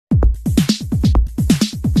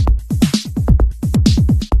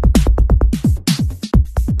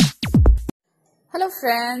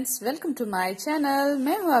Friends, welcome to my channel.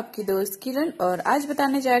 मैं हूं आपकी दोस्त किरण और आज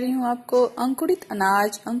बताने जा रही हूं आपको अंकुरित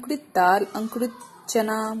अनाज, अंकुरित दाल, अंकुरित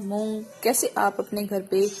चना, मूंग कैसे आप अपने घर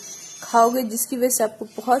पे खाओगे, जिसकी वजह से आपको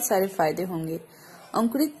बहुत सारे फायदे होंगे।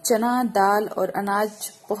 अंकुरित चना, दाल और अनाज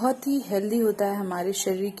बहुत ही हेल्दी होता है हमारे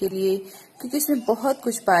शरीर के लिए, क्योंकि इसमें बहुत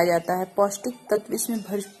कुछ पाया जाता है। पौष्टिक तत्व इसमें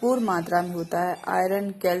भरपूर मात्रा में होता है।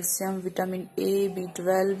 Iron, calcium, vitamin A,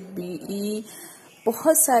 B12, BE,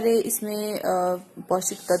 बहुत सारे इसमें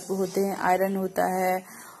पौष्टिक तत्व होते हैं। आयरन होता है,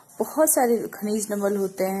 बहुत सारे खनिज लवण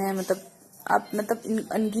होते हैं। मतलब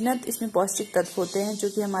अनगिनत इसमें पौष्टिक तत्व होते हैं जो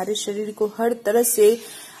कि हमारे शरीर को हर तरह से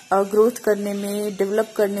ग्रोथ करने में,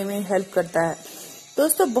 डेवलप करने में हेल्प करता है।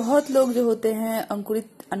 दोस्तों, बहुत लोग जो होते हैं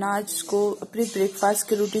अंकुरित अनाज को अपने ब्रेकफास्ट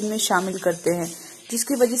के रूटीन में शामिल करते हैं,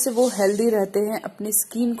 जिसकी वजह से वो हेल्दी रहते हैं, अपनी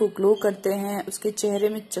स्किन को ग्लो करते हैं, उसके चेहरे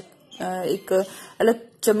में एक अलग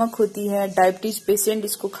चमक होती है। डायबिटीज पेशेंट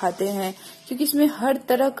इसको खाते हैं क्योंकि इसमें हर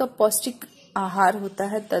तरह का पौष्टिक आहार होता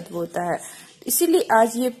है, तत्व होता है। इसीलिए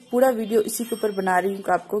आज ये पूरा वीडियो इसी के ऊपर बना रही हूँ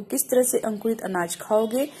कि आपको किस तरह से अंकुरित अनाज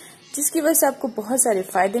खाओगे, जिसकी वजह से आपको बहुत सारे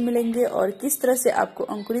फायदे मिलेंगे, और किस तरह से आपको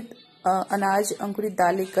अंकुरित अनाज, अंकुरित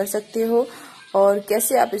दालें कर सकते हो और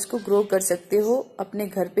कैसे आप इसको ग्रो कर सकते हो, अपने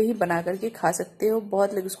घर पे ही बना करके खा सकते हो।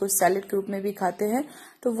 बहुत लोग इसको सैलेड के रूप में भी खाते हैं,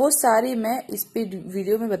 तो वो सारी मैं इस पे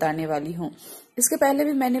वीडियो में बताने वाली हूँ। इसके पहले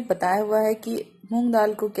भी मैंने बताया हुआ है कि मूंग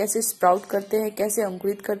दाल को कैसे स्प्राउट करते हैं, कैसे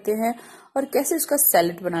अंकुरित करते हैं और कैसे उसका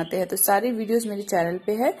सैलेड बनाते हैं। तो सारी वीडियोस मेरे चैनल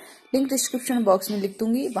पे है, लिंक डिस्क्रिप्शन बॉक्स में लिख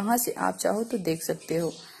दूंगी, वहां से आप चाहो तो देख सकते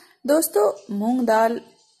हो। दोस्तों, मूंग दाल,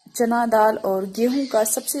 चना दाल और गेहूं का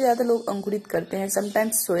सबसे ज्यादा लोग अंकुरित करते हैं।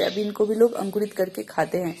 समटाइम्स सोयाबीन को भी लोग अंकुरित करके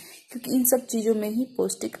खाते हैं, क्योंकि इन सब चीजों में ही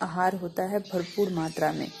पौष्टिक आहार होता है भरपूर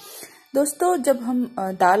मात्रा में। दोस्तों, जब हम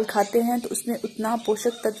दाल खाते हैं तो उसमें उतना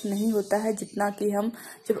पोषक तत्व नहीं होता है जितना कि हम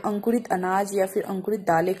जब अंकुरित अनाज या फिर अंकुरित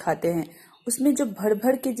दालें खाते हैं। उसमें जो भर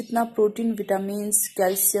भर के जितना प्रोटीन, विटामिन,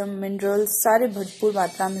 कैल्शियम, मिनरल्स सारे भरपूर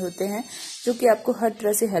मात्रा में होते हैं, जो कि आपको हर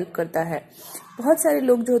तरह से हेल्प करता है। बहुत सारे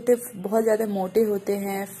लोग जो होते हैं बहुत ज्यादा मोटे होते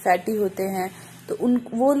हैं, फैटी होते हैं, तो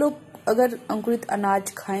वो लोग अगर अंकुरित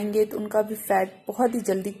अनाज खाएंगे तो उनका भी फैट बहुत ही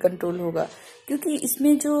जल्दी कंट्रोल होगा, क्योंकि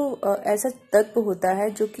इसमें जो ऐसा तत्व होता है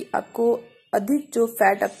जो कि आपको अधिक जो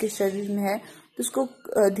फैट आपके शरीर में है तो उसको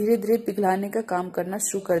धीरे धीरे पिघलाने का काम करना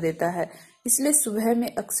शुरू कर देता है। इसलिए सुबह में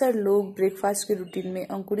अक्सर लोग ब्रेकफास्ट के रूटीन में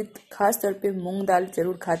अंकुरित, खास तौर पे मूंग दाल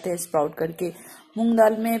जरूर खाते हैं स्प्राउट करके। मूंग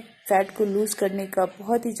दाल में फैट को लूज करने का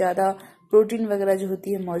बहुत ही ज्यादा प्रोटीन वगैरह जो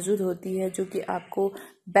होती है मौजूद होती है, जो कि आपको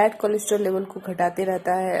बैड कोलेस्ट्रॉल लेवल को घटाते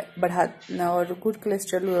रहता है और गुड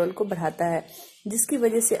कोलेस्ट्रॉल लेवल को बढ़ाता है, जिसकी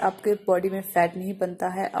वजह से आपके बॉडी में फैट नहीं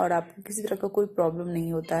बनता है और आपको किसी तरह का कोई प्रॉब्लम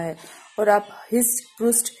नहीं होता है और आप हिस्ट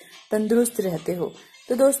पुष्ट तंदुरुस्त रहते हो।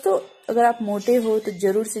 तो दोस्तों, अगर आप मोटे हो तो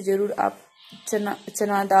जरूर से जरूर आप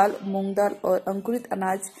चना दाल, मूंग दाल और अंकुरित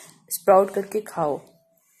अनाज स्प्राउट करके खाओ।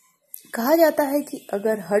 कहा जाता है कि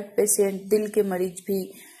अगर हार्ट पेशेंट, दिल के मरीज भी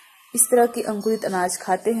इस तरह के अंकुरित अनाज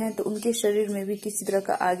खाते हैं तो उनके शरीर में भी किसी तरह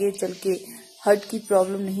का आगे चल के हार्ट की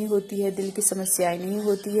प्रॉब्लम नहीं होती है, दिल की समस्याएं नहीं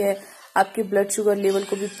होती है। आपके ब्लड शुगर लेवल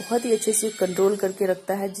को भी बहुत ही अच्छे से कंट्रोल करके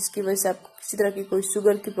रखता है, जिसकी वजह से आपको किसी तरह की कोई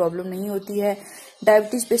शुगर की प्रॉब्लम नहीं होती है।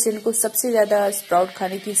 डायबिटीज पेशेंट को सबसे ज्यादा स्प्राउट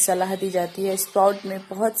खाने की सलाह दी जाती है। स्प्राउट में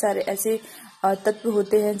बहुत सारे ऐसे तत्व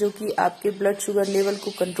होते हैं जो कि आपके ब्लड शुगर लेवल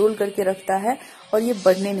को कंट्रोल करके रखता है और ये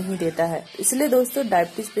बढ़ने नहीं देता है। इसलिए दोस्तों,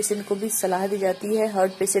 डायबिटीज पेशेंट को भी सलाह दी जाती है,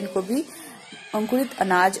 हार्ट पेशेंट को भी अंकुरित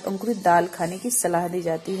अनाज, अंकुरित दाल खाने की सलाह दी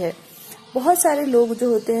जाती है। बहुत सारे लोग जो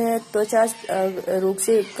होते हैं त्वचा रोग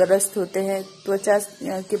से ग्रस्त होते हैं, त्वचा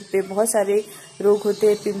के पे बहुत सारे रोग होते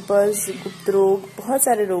हैं, पिंपल्स, गुप्त रोग, बहुत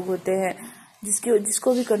सारे रोग होते हैं,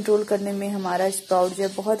 जिसको भी कंट्रोल करने में हमारा स्प्राउट जो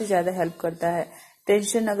है बहुत ही ज्यादा हेल्प करता है।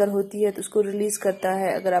 टेंशन अगर होती है तो उसको रिलीज करता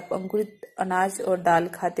है अगर आप अंकुरित अनाज और दाल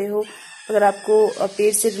खाते हो। अगर आपको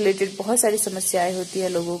पेट से रिलेटेड बहुत सारी समस्याएं होती है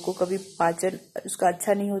लोगों को, कभी पाचन उसका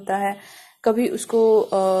अच्छा नहीं होता है, कभी उसको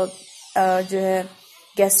जो है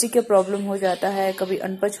गैस्ट्रिक का प्रॉब्लम हो जाता है, कभी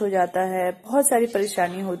अनपच हो जाता है, बहुत सारी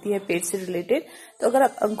परेशानी होती है पेट से रिलेटेड, तो अगर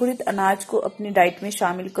आप अंकुरित अनाज को अपनी डाइट में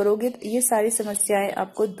शामिल करोगे तो ये सारी समस्याएं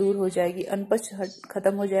आपको दूर हो जाएगी। अनपच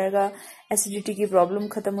खत्म हो जाएगा, एसिडिटी की प्रॉब्लम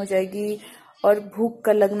खत्म हो जाएगी, और भूख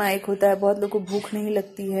का लगना एक होता है, बहुत लोगों को भूख नहीं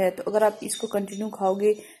लगती है, तो अगर आप इसको कंटिन्यू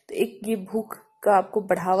खाओगे तो एक ये भूख का आपको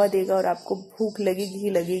बढ़ावा देगा और आपको भूख लगेगी ही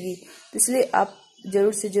लगेगी। तो इसलिए आप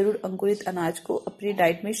जरूर से जरूर अंकुरित अनाज को अपनी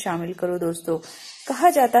डाइट में शामिल करो। दोस्तों, कहा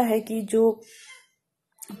जाता है कि जो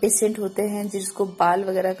पेशेंट होते हैं जिसको बाल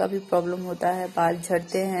वगैरह का भी प्रॉब्लम होता है, बाल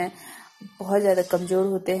झड़ते हैं, बहुत ज्यादा कमजोर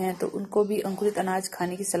होते हैं, तो उनको भी अंकुरित अनाज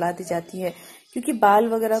खाने की सलाह दी जाती है, क्योंकि बाल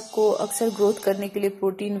वगैरह को अक्सर ग्रोथ करने के लिए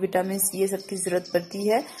प्रोटीन, विटामिन, ये सब की जरूरत पड़ती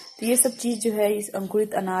है। तो ये सब चीज जो है इस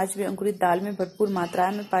अंकुरित अनाज में, अंकुरित दाल में भरपूर मात्रा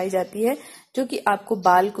में पाई जाती है, जो कि आपको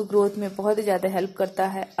बाल को ग्रोथ में बहुत ही ज्यादा हेल्प करता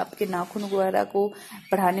है, आपके नाखून वगैरह को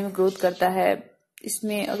बढ़ाने में ग्रोथ करता है।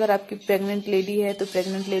 इसमें अगर आपकी प्रेग्नेंट लेडी है तो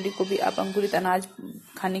प्रेग्नेंट लेडी को भी आप अंकुरित अनाज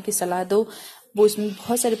खाने की सलाह दो। वो इसमें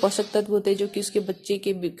बहुत सारे पोषक तत्व होते हैं जो कि उसके बच्चे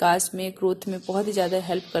के विकास में, ग्रोथ में बहुत ही ज्यादा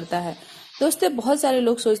हेल्प करता है। दोस्तों, बहुत सारे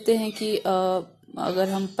लोग सोचते हैं कि अगर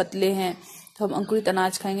हम पतले हैं तो हम अंकुरित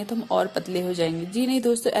अनाज खाएंगे तो हम और पतले हो जाएंगे। जी नहीं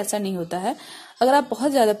दोस्तों, ऐसा नहीं होता है। अगर आप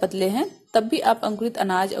बहुत ज्यादा पतले हैं तब भी आप अंकुरित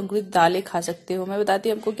अनाज, अंकुरित दालें खा सकते हो। मैं बताती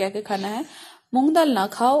हूँ आपको क्या क्या खाना है। मूंग दाल ना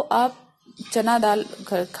खाओ, आप चना दाल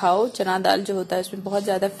खाओ। चना दाल जो होता है उसमें बहुत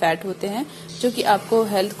ज्यादा फैट होते हैं, जो कि आपको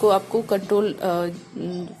हेल्थ को, आपको कंट्रोल,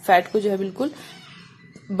 फैट को जो है बिल्कुल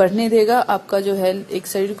बढ़ने देगा, आपका जो हेल्थ, एक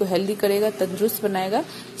शरीर को हेल्दी करेगा, तंदुरुस्त बनाएगा।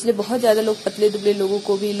 इसलिए बहुत ज्यादा लोग, पतले दुबले लोगों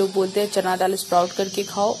को भी लोग बोलते हैं चना दाल स्प्राउट करके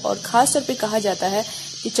खाओ। और खास तौर पे कहा जाता है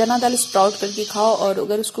कि चना दाल स्प्राउट करके खाओ, और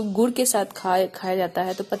अगर उसको गुड़ के साथ खाया जाता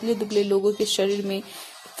है तो पतले दुबले लोगों के शरीर में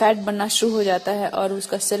फैट बनना शुरू हो जाता है और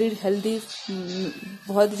उसका शरीर हेल्दी,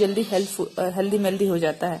 बहुत जल्दी हेल्दी मेल्दी हो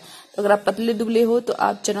जाता है। तो अगर आप पतले दुबले हो तो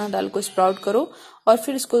आप चना दाल को स्प्राउट करो और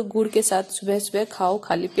फिर इसको गुड़ के साथ सुबह सुबह खाओ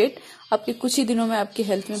खाली पेट। आपके कुछ ही दिनों में आपकी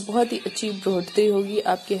हेल्थ में बहुत ही अच्छी बढ़ोतरी होगी,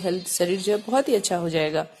 आपके हेल्थ, शरीर जो है बहुत ही अच्छा हो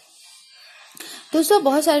जाएगा। दोस्तों,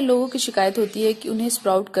 बहुत सारे लोगों की शिकायत होती है कि उन्हें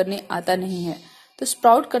स्प्राउट करने आता नहीं है। तो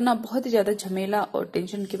स्प्राउट करना बहुत ही ज्यादा झमेला और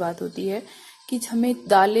टेंशन की बात होती है कि हमें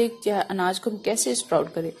दालें या अनाज को हम कैसे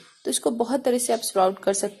स्प्राउट करें। तो इसको बहुत तरह से आप स्प्राउट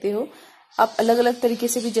कर सकते हो। आप अलग अलग तरीके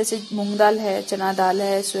से भी, जैसे मूंग दाल है, चना दाल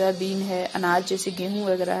है, सोयाबीन है, अनाज जैसे गेहूं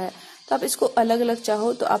वगैरह है, तो आप इसको अलग अलग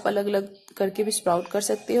चाहो तो आप अलग अलग करके भी स्प्राउट कर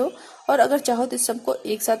सकते हो। और अगर चाहो तो इस सबको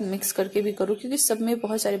एक साथ मिक्स करके भी करो, क्योंकि सब में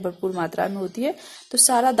बहुत सारी भरपूर मात्रा में होती है। तो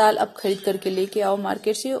सारा दाल आप खरीद करके लेके आओ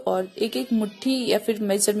मार्केट से, और एक एक मुट्ठी या फिर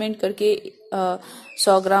मेजरमेंट करके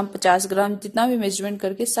 100 ग्राम, 50 ग्राम, जितना भी मेजरमेंट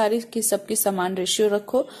करके सारी की सबकी समान रेशियो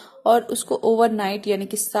रखो और उसको ओवरनाइट यानी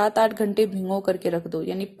कि 7-8 घंटे भिगो करके रख दो।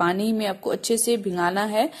 यानी पानी में आपको अच्छे से भिगाना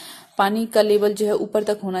है। पानी का लेवल जो है ऊपर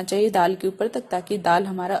तक होना चाहिए, दाल के ऊपर तक, ताकि दाल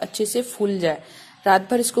हमारा अच्छे से फूल जाए। रात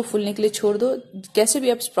भर इसको फूलने के लिए छोड़ दो। कैसे भी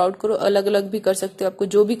आप स्प्राउट करो, अलग अलग भी कर सकते हो, आपको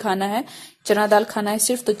जो भी खाना है। चना दाल खाना है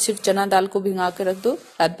सिर्फ, तो सिर्फ चना दाल को भिगा के रख दो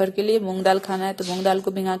रात भर के लिए। मूंग दाल खाना है तो मूंग दाल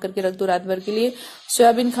को भिगा करके रख दो रात भर के लिए।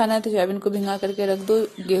 सोयाबीन खाना है तो सोयाबीन को भिगा करके रख दो।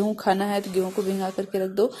 गेहूं खाना है तो गेहूं को भिगा करके रख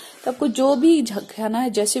दो। तो आपको जो भी खाना है,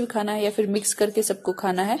 जैसे भी खाना है, या फिर मिक्स करके सबको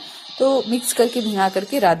खाना है तो मिक्स करके भिगा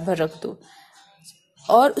करके रात भर रख दो।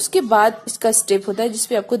 और उसके बाद इसका स्टेप होता है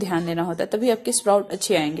जिसपे आपको ध्यान देना होता है, तभी आपके स्प्राउट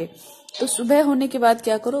अच्छे आएंगे। तो सुबह होने के बाद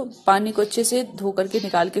क्या करो, पानी को अच्छे से धो करके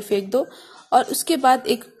निकाल के फेंक दो। और उसके बाद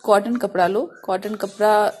एक कॉटन कपड़ा लो। कॉटन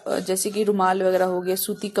कपड़ा जैसे कि रुमाल वगैरह हो गया,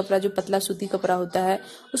 सूती कपड़ा, जो पतला सूती कपड़ा होता है,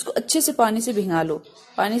 उसको अच्छे से पानी से भिगा लो।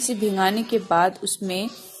 पानी से भिगाने के बाद उसमें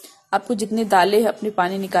आपको जितनी दालें अपनी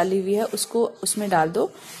पानी निकाली हुई है उसको उसमें डाल दो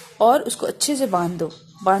और उसको अच्छे से बांध दो।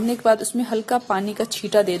 बांधने के बाद उसमें हल्का पानी का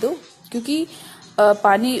छींटा दे दो, क्योंकि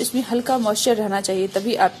पानी उसमें हल्का मॉइस्चर रहना चाहिए,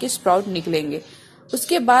 तभी आपके स्प्राउट निकलेंगे।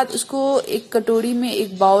 उसके बाद उसको एक कटोरी में,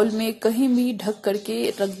 एक बाउल में कहीं भी ढक करके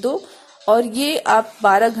रख दो। और ये आप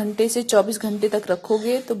 12 घंटे से 24 घंटे तक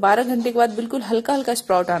रखोगे तो 12 घंटे के बाद बिल्कुल हल्का हल्का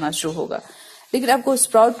स्प्राउट आना शुरू होगा। लेकिन आपको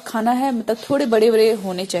स्प्राउट खाना है, मतलब थोड़े बड़े बड़े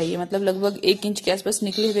होने चाहिए, मतलब लगभग 1 इंच के आसपास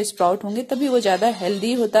निकले हुए स्प्राउट होंगे, तभी वो ज्यादा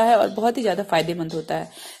हेल्दी होता है और बहुत ही ज्यादा फायदेमंद होता है।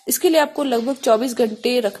 इसके लिए आपको लगभग 24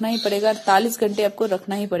 घंटे रखना ही पड़ेगा, 48 घंटे आपको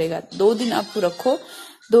रखना ही पड़ेगा। 2 दिन आपको रखो,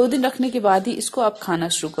 2 दिन रखने के बाद ही इसको आप खाना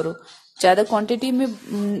शुरू करो। ज्यादा क्वांटिटी में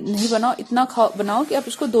नहीं बनाओ, इतना बनाओ कि आप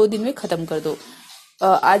उसको 2 दिन में खत्म कर दो।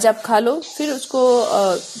 आज आप खा लो, फिर उसको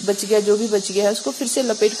बच गया, जो भी बच गया है उसको फिर से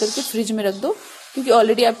लपेट करके फ्रिज में रख दो, क्योंकि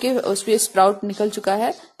ऑलरेडी आपके उसपे स्प्राउट निकल चुका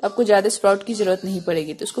है, तो आपको ज्यादा स्प्राउट की जरूरत नहीं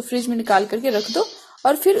पड़ेगी। तो उसको फ्रिज में निकाल करके रख दो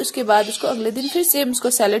और फिर उसके बाद उसको अगले दिन फिर सेम उसको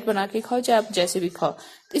सैलेड बना के खाओ, चाहे आप जैसे भी खाओ।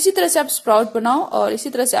 तो इसी तरह से आप स्प्राउट बनाओ और इसी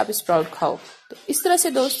तरह से आप स्प्राउट खाओ। तो इस तरह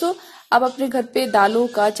से दोस्तों आप अपने घर पे दालों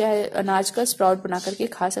का, चाहे अनाज का स्प्राउट बना करके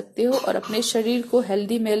खा सकते हो और अपने शरीर को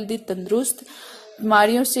हेल्दी मेल्दी, तंदुरुस्त,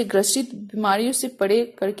 बीमारियों से ग्रसित, बीमारियों से परे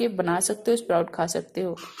करके बना सकते हो, स्प्राउट खा सकते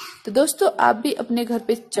हो। तो दोस्तों आप भी अपने घर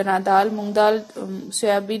पे चना दाल, मूंग दाल,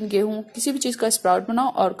 सोयाबीन, गेहूं, किसी भी चीज का स्प्राउट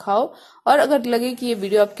बनाओ और खाओ। और अगर लगे कि ये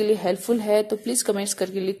वीडियो आपके लिए हेल्पफुल है तो प्लीज कमेंट्स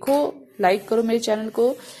करके लिखो, लाइक करो मेरे चैनल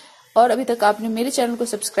को। और अभी तक आपने मेरे चैनल को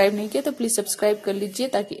सब्सक्राइब नहीं किया तो प्लीज सब्सक्राइब कर लीजिए,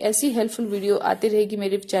 ताकि ऐसी हेल्पफुल वीडियो आती रहेगी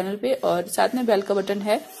मेरे चैनल पे। और साथ में बेल का बटन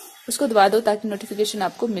है, उसको दबा दो ताकि नोटिफिकेशन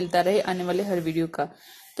आपको मिलता रहे आने वाले हर वीडियो का।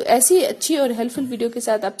 तो ऐसी अच्छी और हेल्पफुल वीडियो के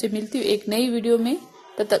साथ आपसे मिलती हूँ एक नई वीडियो में।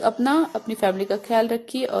 तब तक अपनी फैमिली का ख्याल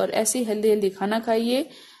रखिए और ऐसे हेल्दी खाना खाइए,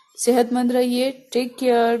 सेहतमंद रहिए। Take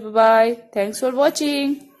care, bye, thanks for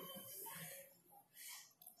watching.